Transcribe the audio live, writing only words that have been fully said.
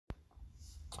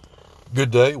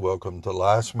Good day. Welcome to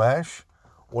Lie Smash.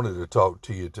 Wanted to talk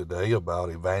to you today about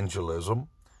evangelism,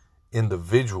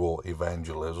 individual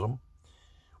evangelism.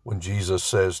 When Jesus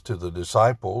says to the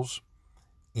disciples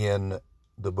in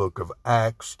the book of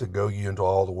Acts to go ye into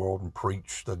all the world and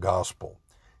preach the gospel,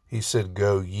 he said,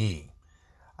 "Go ye."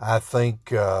 I think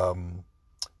that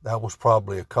was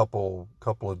probably a couple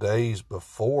of days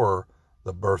before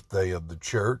the birthday of the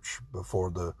church, before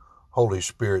the Holy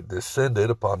Spirit descended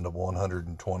upon the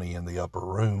 120 in the upper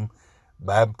room,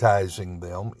 baptizing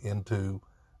them into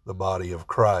the body of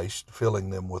Christ, filling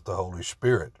them with the Holy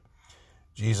Spirit.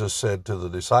 Jesus said to the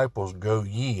disciples, "Go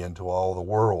ye into all the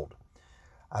world."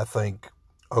 I think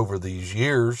over these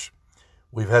years,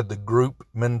 we've had the group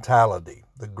mentality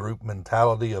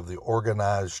of the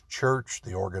organized church,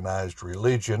 the organized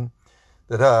religion,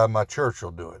 that my church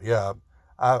will do it. Yeah,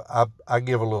 I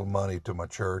give a little money to my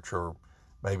church, or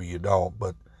maybe you don't,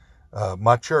 but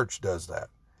my church does that.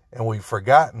 And we've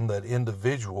forgotten that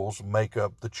individuals make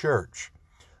up the church.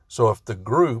 So if the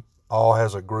group all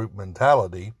has a group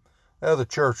mentality, the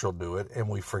church will do it, and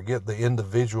we forget the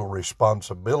individual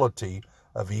responsibility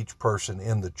of each person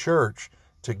in the church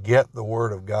to get the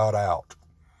word of God out.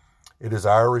 It is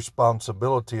our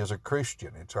responsibility as a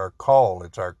Christian. It's our call,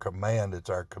 it's our command,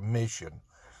 it's our commission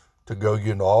to go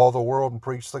into all the world and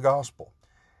preach the gospel.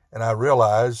 And I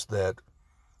realize that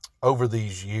over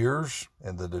these years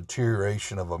and the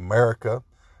deterioration of America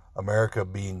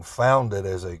being founded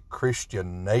as a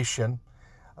Christian nation,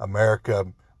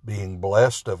 America being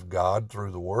blessed of God through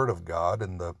the Word of God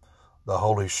and the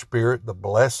Holy Spirit, the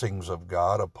blessings of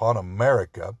God upon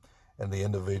America and the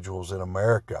individuals in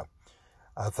America.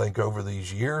 I think over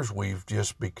these years we've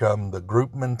just become the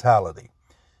group mentality.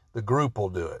 The group will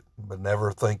do it, but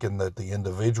never thinking that the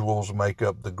individuals make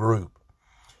up the group.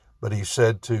 But he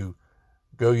said to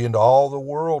go ye into all the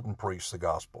world and preach the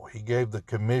gospel. He gave the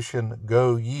commission,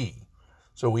 "Go ye."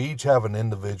 So we each have an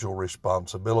individual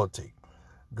responsibility.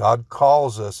 God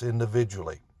calls us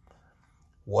individually.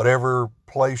 Whatever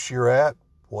place you're at,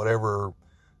 whatever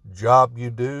job you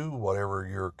do, whatever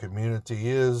your community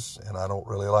is, and I don't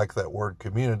really like that word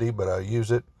community, but I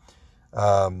use it,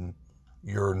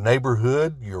 your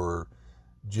neighborhood,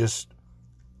 just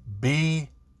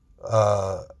be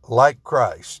like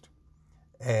Christ.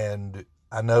 And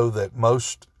I know that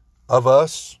most of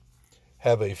us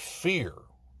have a fear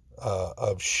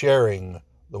of sharing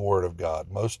the Word of God.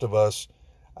 Most of us,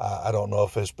 I don't know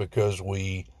if it's because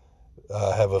we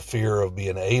have a fear of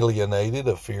being alienated,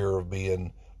 a fear of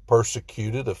being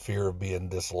persecuted, a fear of being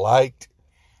disliked,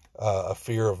 a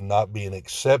fear of not being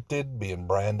accepted, being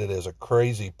branded as a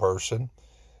crazy person.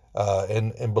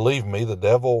 And believe me, the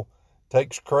devil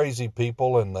takes crazy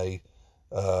people and they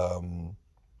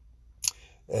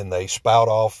spout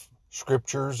off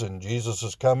scriptures and Jesus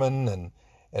is coming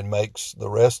and makes the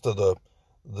rest of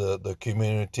the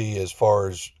community, as far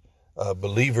as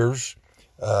believers,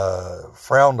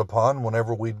 frowned upon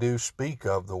whenever we do speak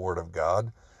of the Word of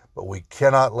God. But we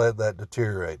cannot let that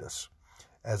deteriorate us.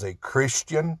 As a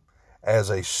Christian, as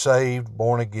a saved,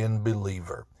 born-again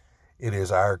believer, it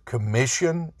is our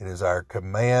commission, it is our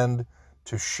command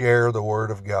to share the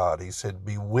Word of God. He said,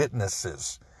 "Be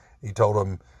witnesses." He told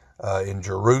them in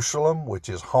Jerusalem, which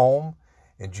is home,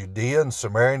 in Judea and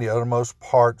Samaria and the uttermost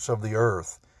parts of the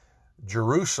earth.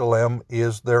 Jerusalem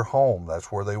is their home.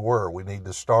 That's where they were. We need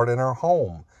to start in our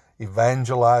home,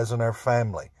 evangelizing our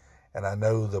family. And I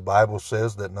know the Bible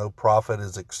says that no prophet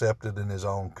is accepted in his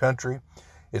own country.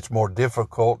 It's more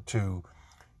difficult to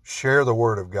share the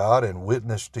Word of God and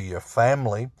witness to your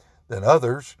family than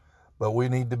others, but we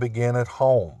need to begin at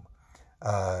home.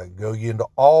 Go ye into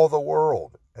all the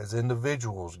world as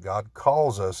individuals. God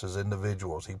calls us as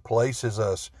individuals. He places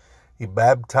us, He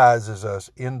baptizes us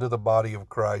into the body of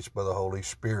Christ by the Holy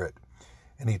Spirit.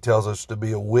 And He tells us to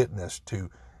be a witness,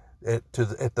 at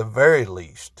the very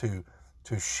least, to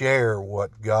share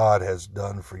what God has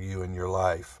done for you in your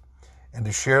life, and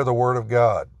to share the Word of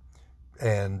God.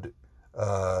 And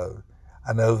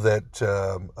I know that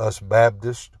us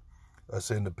Baptists,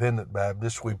 us independent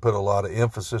Baptists, we put a lot of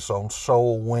emphasis on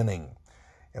soul winning.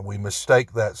 And we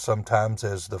mistake that sometimes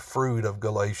as the fruit of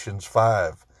Galatians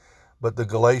 5. But the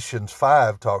Galatians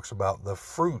 5 talks about the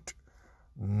fruit,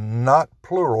 not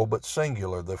plural, but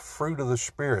singular, the fruit of the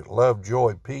Spirit, love,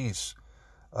 joy, peace.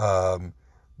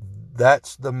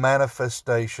 That's the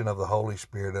manifestation of the Holy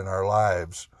Spirit in our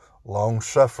lives,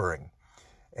 long-suffering.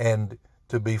 And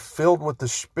to be filled with the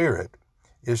Spirit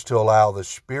is to allow the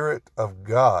Spirit of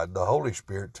God, the Holy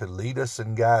Spirit, to lead us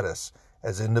and guide us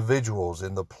as individuals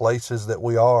in the places that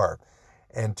we are,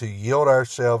 and to yield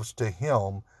ourselves to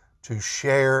Him to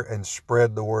share and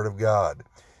spread the Word of God.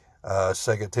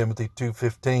 2 Timothy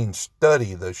 2:15,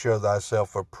 study to show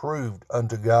thyself approved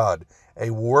unto God, a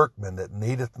workman that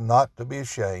needeth not to be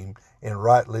ashamed, in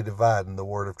rightly dividing the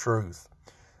word of truth.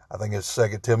 I think it's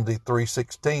 2 Timothy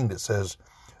 3:16 that says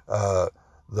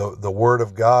the word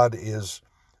of God is,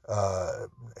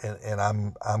 and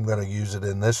I'm going to use it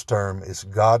in this term, it's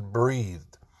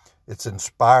God-breathed. It's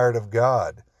inspired of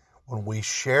God. When we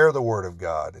share the word of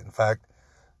God, in fact,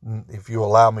 if you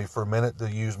allow me for a minute to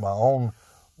use my own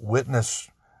witness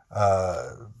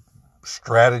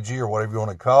strategy, or whatever you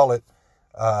want to call it,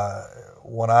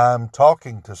 when I'm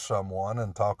talking to someone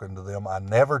and talking to them, I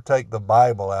never take the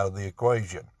Bible out of the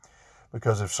equation.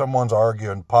 Because if someone's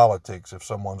arguing politics, if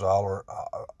someone's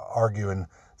arguing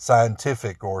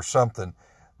scientific or something,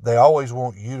 they always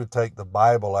want you to take the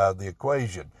Bible out of the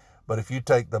equation. But if you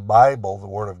take the Bible, the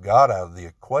Word of God, out of the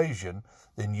equation,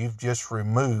 then you've just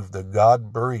removed the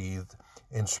God-breathed,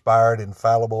 inspired,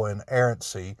 infallible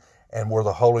inerrancy, and where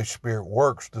the Holy Spirit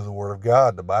works through the Word of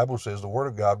God. The Bible says the Word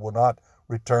of God will not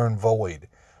return void.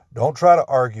 Don't try to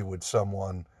argue with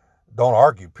someone. Don't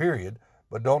argue, period.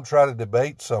 But don't try to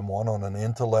debate someone on an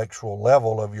intellectual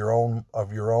level of your own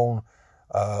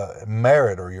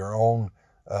merit or your own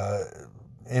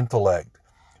intellect,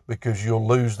 because you'll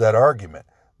lose that argument.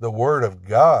 The Word of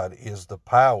God is the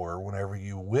power, whenever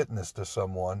you witness to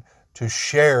someone, to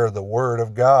share the Word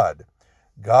of God.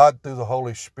 God, through the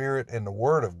Holy Spirit and the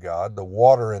Word of God, the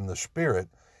water and the Spirit,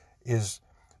 is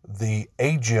the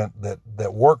agent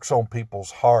that works on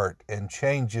people's heart and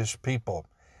changes people.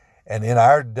 And in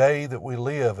our day that we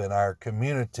live, in our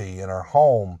community, in our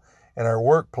home, in our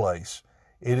workplace,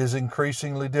 it is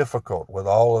increasingly difficult with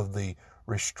all of the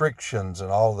restrictions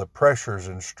and all of the pressures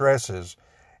and stresses.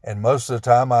 And most of the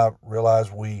time I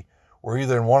realize we're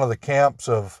either in one of the camps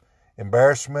of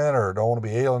embarrassment or don't want to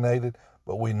be alienated,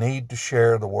 but we need to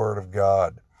share the Word of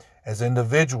God. As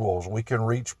individuals, we can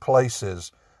reach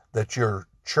places that your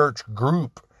church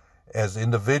group, as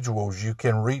individuals, you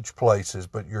can reach places,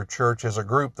 but your church as a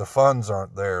group, the funds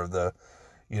aren't there, the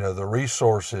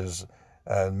resources,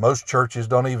 and most churches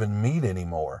don't even meet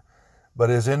anymore.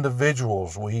 But as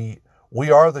individuals, we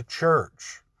are the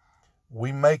church.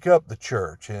 We make up the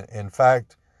church. In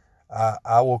fact,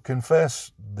 I will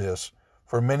confess this.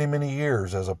 For many, many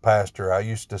years as a pastor, I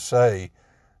used to say,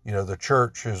 the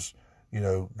church is,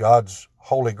 God's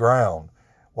holy ground.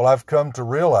 Well, I've come to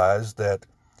realize that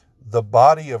the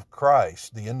body of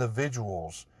Christ, the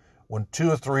individuals, when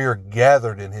 2 or 3 are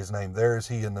gathered in His name, there is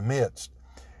He in the midst.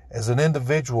 As an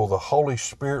individual, the Holy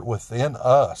Spirit within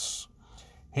us,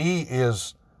 He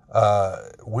is,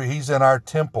 He's in our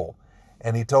temple,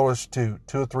 and He told us 2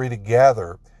 or 3 to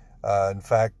gather. In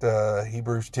fact,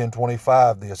 Hebrews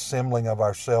 10:25, the assembling of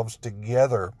ourselves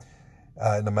together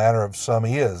in the manner of some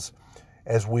is.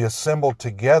 As we assemble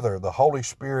together, the Holy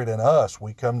Spirit in us,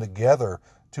 we come together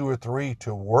 2 or 3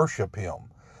 to worship Him.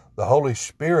 The Holy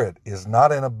Spirit is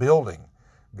not in a building.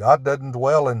 God doesn't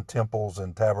dwell in temples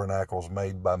and tabernacles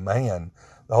made by man.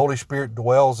 The Holy Spirit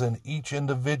dwells in each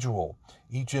individual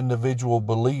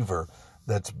believer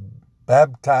that's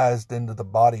baptized into the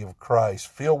body of Christ,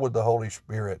 filled with the Holy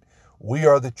Spirit. We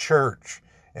are the church,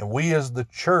 and we as the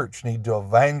church need to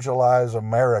evangelize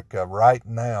America right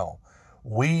now.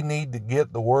 We need to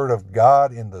get the Word of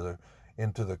God into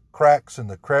the cracks and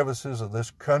the crevices of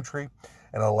this country,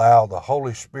 and allow the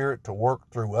Holy Spirit to work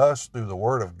through us, through the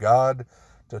Word of God,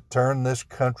 to turn this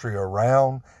country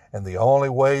around. And the only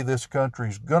way this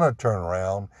country's going to turn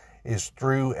around is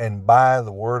through and by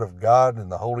the Word of God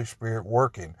and the Holy Spirit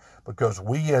working. Because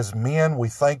we as men, we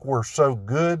think we're so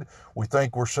good, we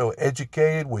think we're so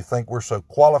educated, we think we're so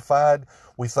qualified,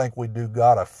 we think we do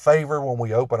God a favor when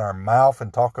we open our mouth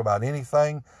and talk about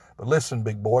anything. But listen,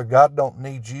 big boy, God don't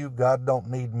need you, God don't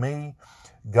need me.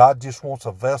 God just wants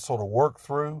a vessel to work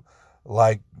through,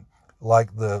 like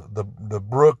the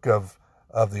brook of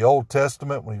the Old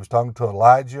Testament when He was talking to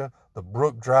Elijah. The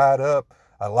brook dried up.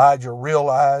 Elijah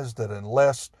realized that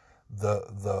unless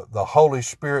the Holy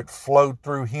Spirit flowed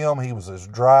through him, he was as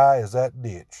dry as that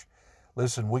ditch.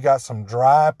 Listen, we got some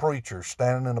dry preachers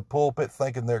standing in the pulpit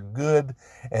thinking they're good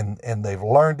and they've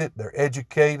learned it, they're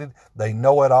educated, they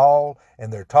know it all,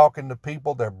 and they're talking to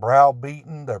people, they're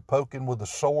browbeaten, they're poking with the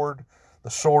sword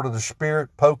of the Spirit,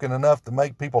 poking enough to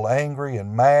make people angry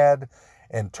and mad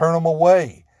and turn them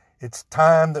away. It's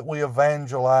time that we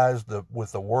evangelize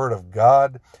with the Word of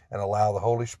God and allow the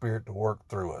Holy Spirit to work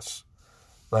through us.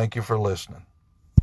 Thank you for listening.